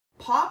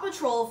Paw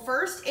Patrol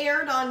first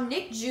aired on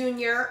Nick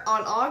Jr.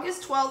 on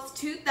August 12th,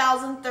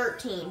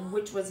 2013,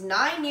 which was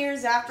 9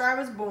 years after I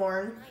was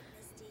born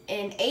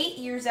and 8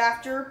 years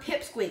after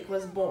Pipsqueak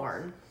was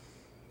born.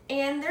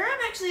 And there have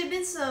actually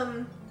been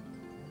some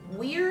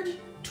weird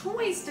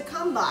toys to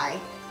come by.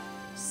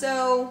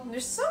 So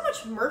there's so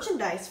much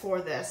merchandise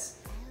for this.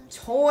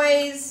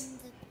 Toys,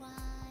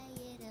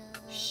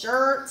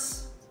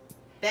 shirts,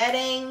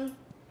 bedding,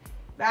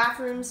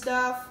 bathroom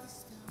stuff.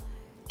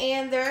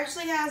 And there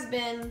actually has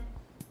been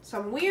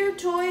some weird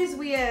toys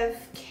we have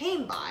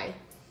came by.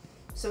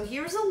 So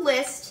here's a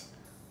list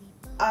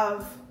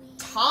of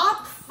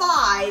top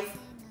 5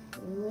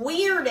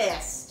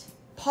 weirdest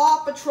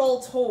Paw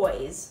Patrol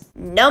toys.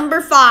 Number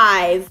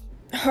 5.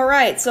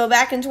 Alright, so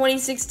back in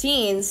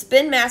 2016,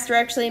 Spin Master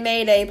actually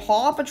made a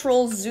Paw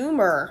Patrol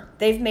Zoomer.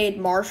 They've made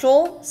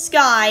Marshall,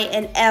 Sky,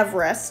 and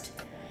Everest.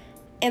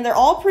 And they're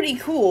all pretty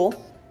cool.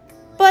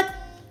 But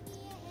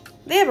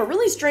they have a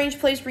really strange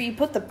place where you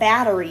put the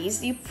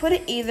batteries. You put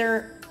it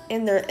either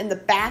in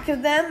the back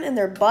of them, in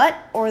their butt,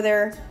 or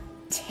their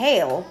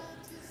tail.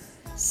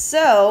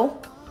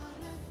 So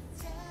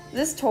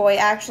this toy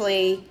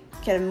actually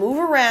can move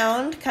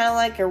around, kind of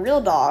like a real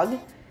dog,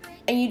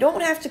 and you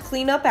don't have to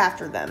clean up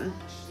after them,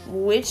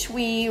 which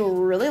we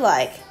really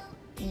like.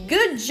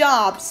 Good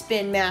job,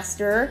 Spin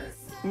Master.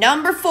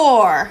 Number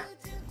 4.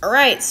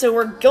 Alright, so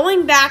we're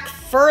going back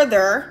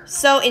further.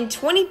 So in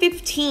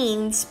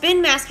 2015,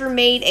 Spin Master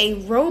made a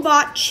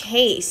robot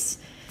chase.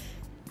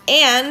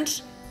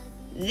 And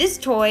this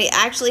toy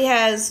actually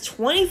has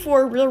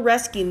 24 real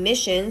rescue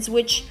missions,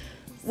 which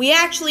we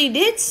actually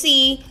did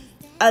see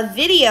a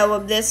video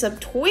of this of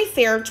Toy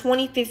Fair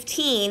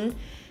 2015.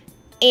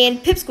 And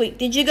Pipsqueak,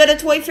 did you go to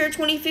Toy Fair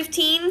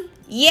 2015?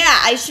 Yeah,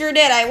 I sure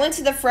did. I went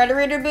to the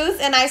Frederator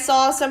booth and I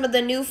saw some of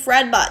the new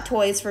Fredbot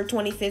toys for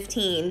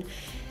 2015.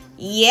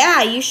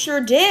 Yeah, you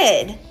sure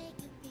did.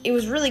 It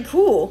was really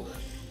cool.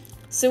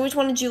 So which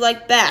one did you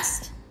like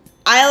best?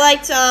 I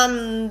liked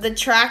the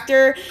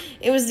tractor.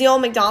 It was the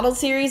old McDonald's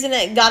series and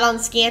it got on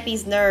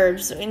Scampy's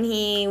nerves when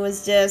he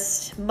was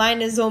just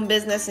minding his own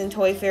business in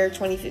Toy Fair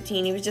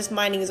 2015. He was just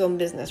minding his own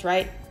business,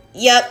 right?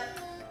 Yep.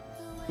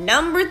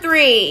 Number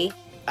 3.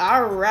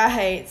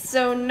 Alright,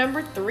 so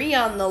number 3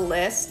 on the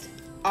list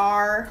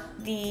are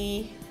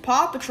the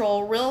Paw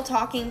Patrol Real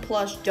Talking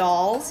Plush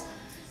Dolls.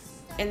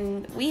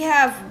 And we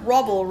have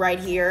Rubble right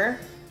here.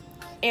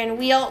 And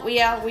we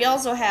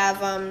also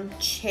have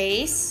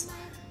Chase,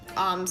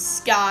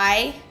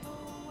 Sky,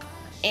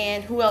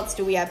 and who else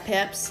do we have,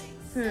 Pips?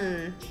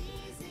 Do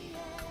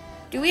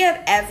we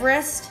have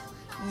Everest?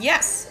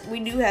 Yes, we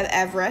do have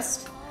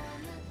Everest.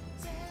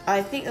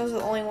 I think those are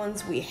the only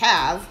ones we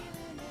have.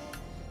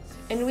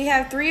 And we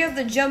have 3 of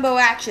the Jumbo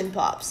Action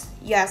Pups.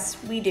 Yes,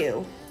 we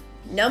do.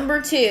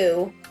 Number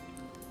 2.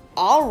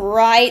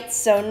 Alright,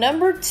 so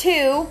number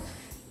 2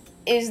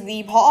 is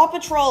the Paw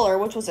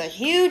Patroller, which was a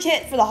huge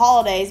hit for the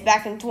holidays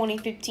back in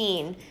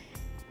 2015.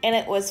 And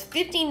it was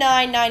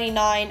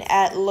 $59.99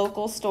 at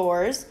local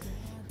stores.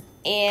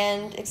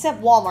 And except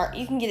Walmart,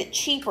 you can get it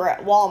cheaper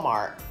at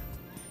Walmart.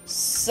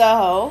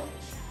 So,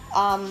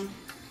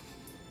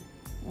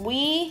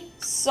 we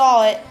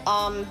saw it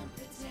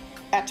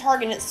at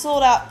Target, and it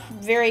sold out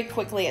very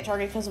quickly at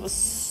Target because it was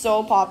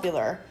so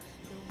popular.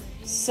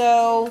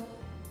 So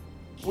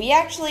we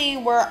actually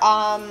were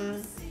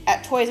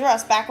at Toys R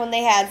Us back when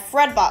they had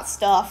Fredbot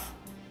stuff,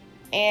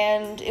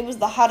 and it was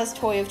the hottest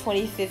toy of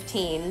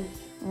 2015.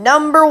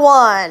 Number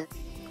 1.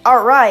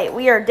 Alright,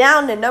 we are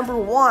down to number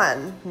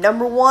 1.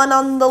 Number 1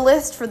 on the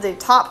list for the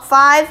top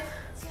 5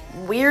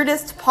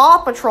 weirdest Paw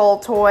Patrol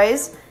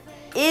toys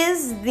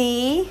is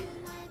the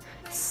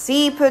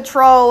Sea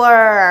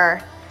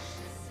Patroller.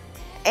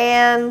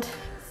 And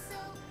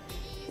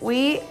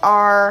we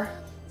are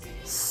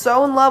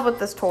so in love with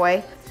this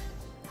toy.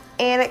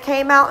 And it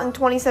came out in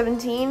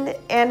 2017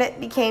 and it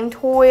became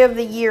Toy of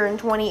the Year in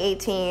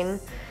 2018.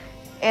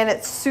 And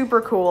it's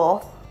super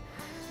cool.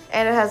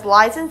 And it has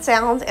lights and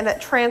sounds and it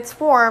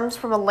transforms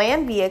from a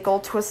land vehicle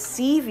to a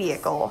sea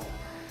vehicle.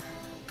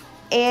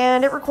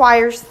 And it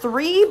requires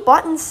 3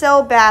 button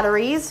cell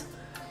batteries,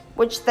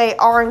 which they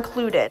are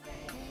included.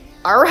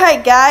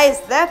 Alright guys,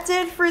 that's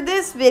it for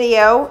this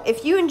video.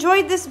 If you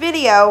enjoyed this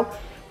video,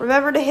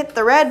 remember to hit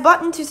the red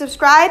button to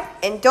subscribe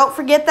and don't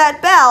forget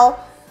that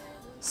bell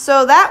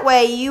so that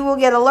way you will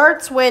get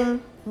alerts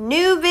when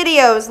new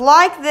videos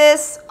like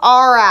this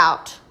are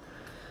out.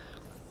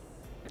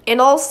 And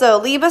also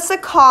leave us a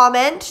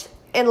comment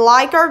and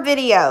like our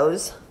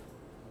videos.